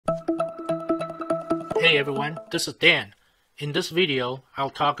Hey everyone, this is Dan. In this video, I'll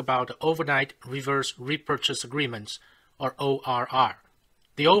talk about the Overnight Reverse Repurchase Agreements, or ORR.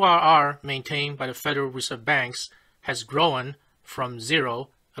 The ORR maintained by the Federal Reserve Banks has grown from zero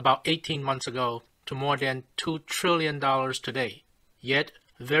about 18 months ago to more than $2 trillion today. Yet,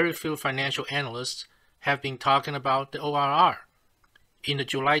 very few financial analysts have been talking about the ORR. In the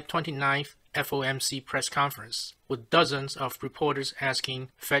July 29th FOMC press conference, with dozens of reporters asking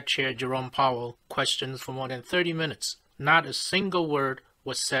Fed Chair Jeome Powell questions for more than 30 minutes, not a single word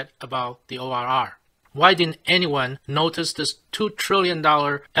was said about the ORR. Why didn't anyone notice this $2 trillion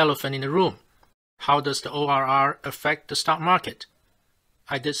elephant in the room? How does the ORR affect the stock market?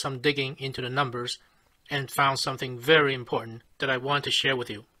 I did some digging into the numbers and found something very important that I want to share with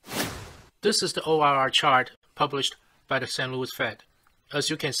you. This is the ORR chart published by the St. Louis Fed. As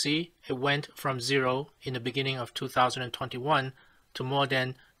you can see, it went from zero in the beginning of 2021 to more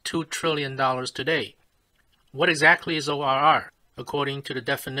than $2 trillion today. What exactly is ORR? According to the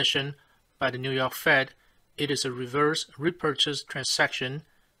definition by the New York Fed, it is a reverse repurchase transaction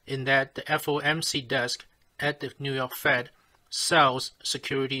in that the FOMC desk at the New York Fed sells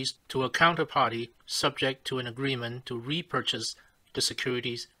securities to a counterparty subject to an agreement to repurchase the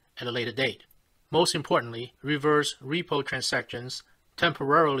securities at a later date. Most importantly, reverse repo transactions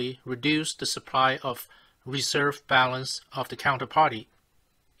temporarily reduce the supply of reserve balance of the counterparty.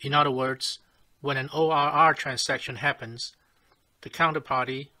 In other words, when an ORR transaction happens, the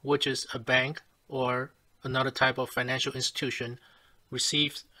counterparty, which is a bank or another type of financial institution,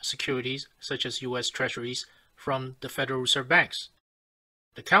 receives securities such as U.S. Treasuries from the Federal Reserve Banks.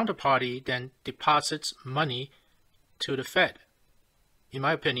 The counterparty then deposits money to the Fed. In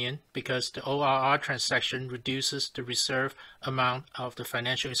my opinion, because the ORR transaction reduces the reserve amount of the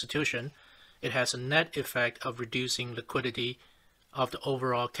financial institution, it has a net effect of reducing liquidity of the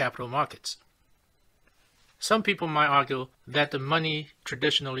overall capital markets. Some people might argue that the money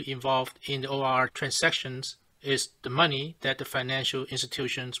traditionally involved in the ORR transactions is the money that the financial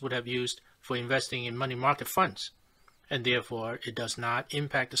institutions would have used for investing in money market funds, and therefore it does not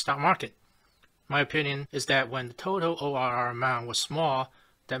impact the stock market. My opinion is that when the total ORR amount was small,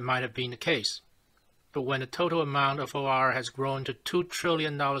 that might have been the case. But when the total amount of ORR has grown to $2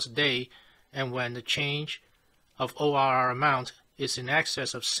 trillion a day, and when the change of ORR amount is in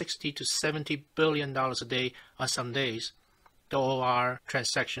excess of $60 to $70 billion a day on some days, the ORR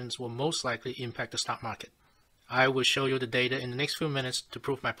transactions will most likely impact the stock market. I will show you the data in the next few minutes to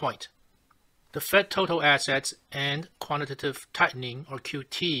prove my point. The Fed total assets and quantitative tightening, or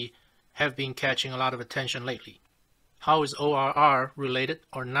QT, have been catching a lot of attention lately. How is ORR related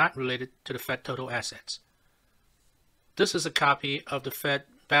or not related to the Fed total assets? This is a copy of the Fed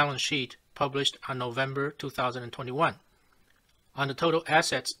balance sheet published on November 2021. On the total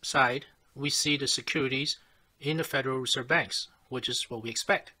assets side, we see the securities in the Federal Reserve Banks, which is what we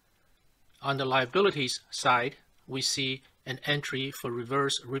expect. On the liabilities side, we see an entry for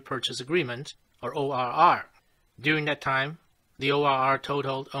reverse repurchase agreement, or ORR. During that time, the ORR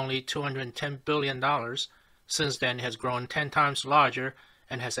totaled only $210 billion. Since then, it has grown 10 times larger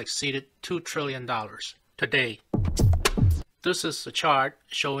and has exceeded $2 trillion today. This is a chart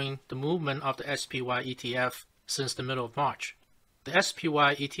showing the movement of the SPY ETF since the middle of March. The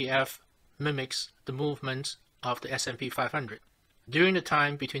SPY ETF mimics the movement of the S&P 500. During the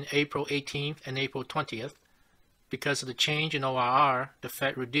time between April 18th and April 20th, because of the change in ORR, the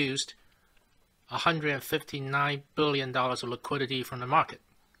Fed reduced $159 billion of liquidity from the market.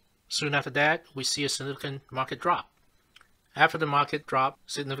 Soon after that, we see a significant market drop. After the market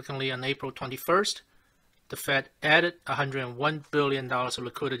dropped significantly on April 21st, the Fed added $101 billion of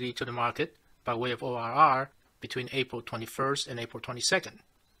liquidity to the market by way of ORR between April 21st and April 22nd.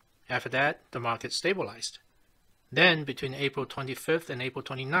 After that, the market stabilized. Then, between April 25th and April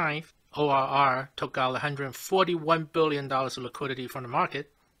 29th, ORR took out $141 billion of liquidity from the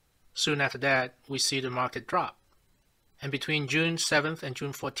market. Soon after that, we see the market drop. And between June 7th and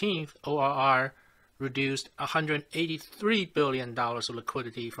June 14th, ORR reduced $183 billion of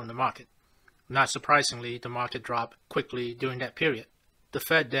liquidity from the market. Not surprisingly, the market dropped quickly during that period. The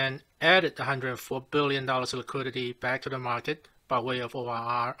Fed then added $104 billion of liquidity back to the market by way of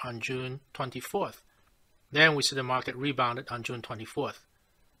ORR on June 24th. Then we see the market rebounded on June 24th.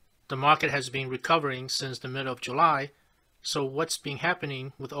 The market has been recovering since the middle of July, so what's been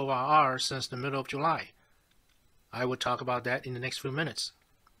happening with ORR since the middle of July? I will talk about that in the next few minutes.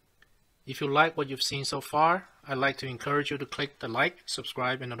 If you like what you've seen so far, I'd like to encourage you to click the like,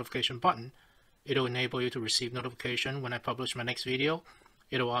 subscribe, and notification button. It'll enable you to receive notification when I publish my next video.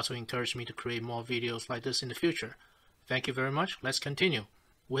 It'll also encourage me to create more videos like this in the future. Thank you very much. Let's continue.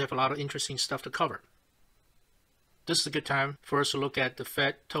 We have a lot of interesting stuff to cover. This is a good time for us to look at the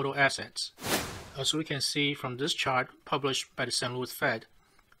Fed total assets. As we can see from this chart published by the St. Louis Fed,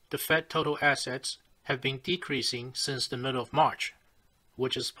 the Fed total assets have been decreasing since the middle of March,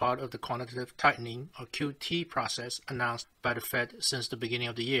 which is part of the quantitative tightening or QT process announced by the Fed since the beginning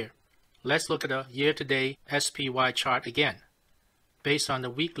of the year. Let's look at the year-to-date SPY chart again. Based on the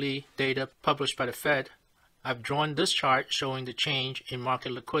weekly data published by the Fed, I've drawn this chart showing the change in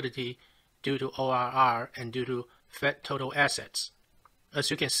market liquidity due to ORR and due to Fed total assets.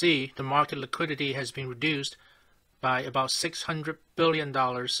 As you can see, the market liquidity has been reduced by about $600 billion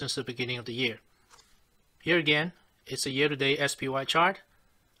since the beginning of the year. Here again, it's a year-to-date SPY chart.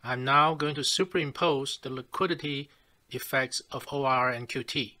 I'm now going to superimpose the liquidity effects of ORR and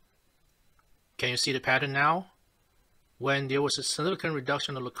QT. Can you see the pattern now? When there was a significant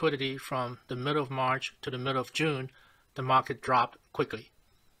reduction of liquidity from the middle of March to the middle of June, the market dropped quickly.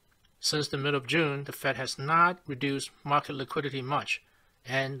 Since the middle of June, the Fed has not reduced market liquidity much,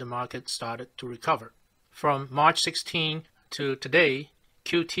 and the market started to recover. From March 16 to today,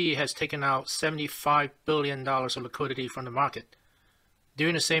 QT has taken out $75 billion of liquidity from the market.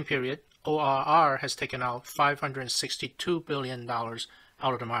 During the same period, ORR has taken out $562 billion out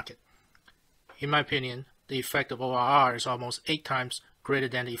of the market. In my opinion, the effect of ORR is almost 8 times greater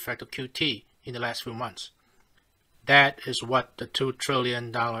than the effect of QT in the last few months. That is what the $2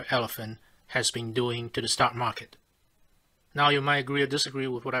 trillion elephant has been doing to the stock market. Now you might agree or disagree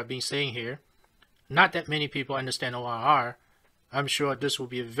with what I've been saying here. Not that many people understand ORR. I'm sure this will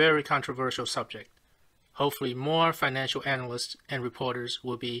be a very controversial subject. Hopefully more financial analysts and reporters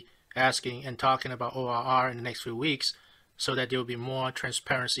will be asking and talking about ORR in the next few weeks so that there will be more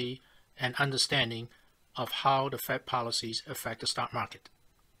transparency and understanding of how the Fed policies affect the stock market.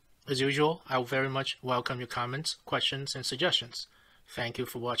 As usual, I very much welcome your comments, questions, and suggestions. Thank you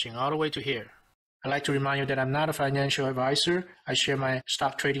for watching all the way to here. I'd like to remind you that I'm not a financial advisor. I share my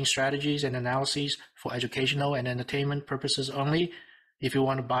stock trading strategies and analyses for educational and entertainment purposes only. If you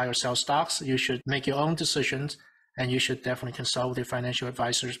want to buy or sell stocks, you should make your own decisions, and you should definitely consult with your financial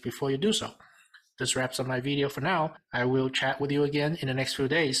advisors before you do so. This wraps up my video for now. I will chat with you again in the next few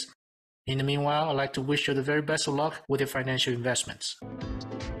days. In the meanwhile, I'd like to wish you the very best of luck with your financial investments.